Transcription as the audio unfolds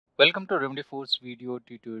Welcome to Remedy4's video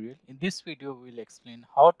tutorial. In this video, we'll explain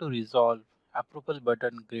how to resolve approval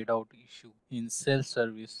button grayed out issue in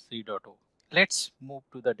self-service 3.0. Let's move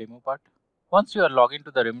to the demo part. Once you are logged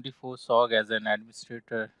into the Remedy4 SOG as an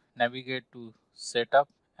administrator, navigate to Setup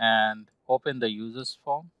and open the users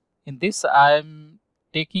form. In this, I'm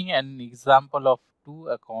taking an example of two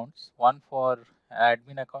accounts, one for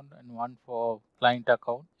admin account and one for client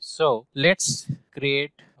account. So let's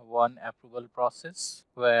create one approval process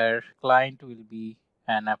where client will be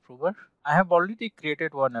an approver. I have already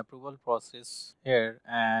created one approval process here,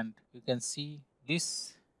 and you can see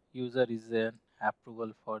this user is an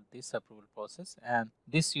approval for this approval process and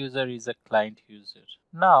this user is a client user.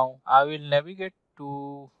 Now I will navigate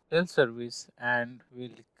to self-service and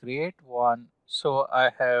will create one. So I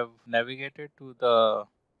have navigated to the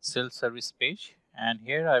self-service page and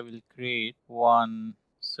here I will create one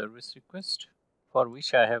service request for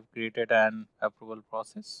which I have created an approval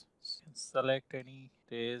process. Select any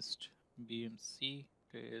test BMC,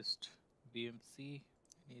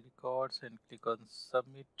 any records and click on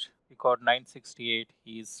submit. Record 968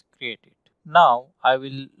 is created. Now I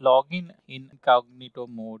will log in incognito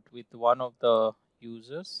mode with one of the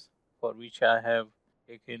users for which I have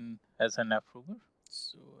taken as an approver.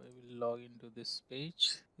 So I will log into this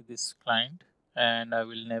page with this client and I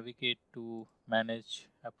will navigate to manage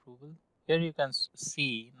approval. Here you can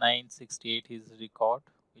see 968 is record,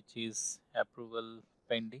 which is approval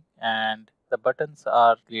pending, and the buttons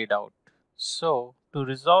are grayed out. So to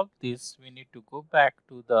resolve this, we need to go back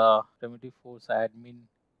to the Remedy4's admin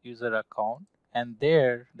user account, and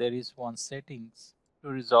there is one settings to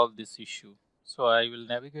resolve this issue. So I will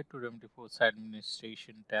navigate to Remedy4's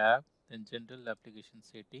administration tab, then general application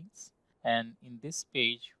settings, and in this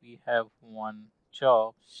page we have one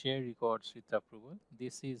job share records with approval.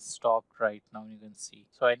 This is stopped right now, you can see.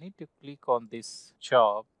 So I need to click on this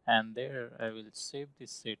job and there I will save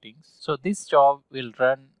these settings. So this job will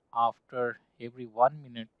run after every 1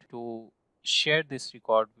 minute to share this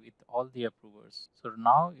record with all the approvers. So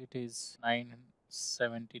now it is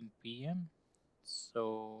 9:17 p.m.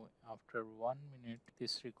 So after 1 minute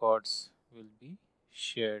these records will be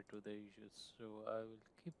shared to the users. So I will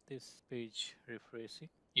keep this page refreshing.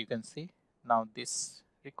 You can see now this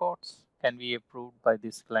records can be approved by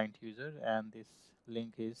this client user and this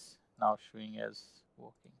link is now showing as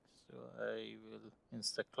working. So I will,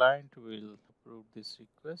 means the client will approve this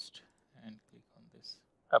request and click on this.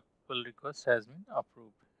 Approval request has been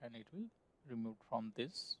approved and it will remove from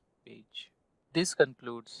this page. This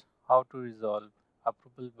concludes how to resolve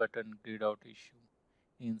approval button grayed out issue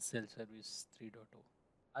in self-service 3.0.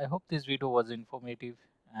 I hope this video was informative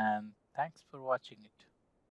and thanks for watching it.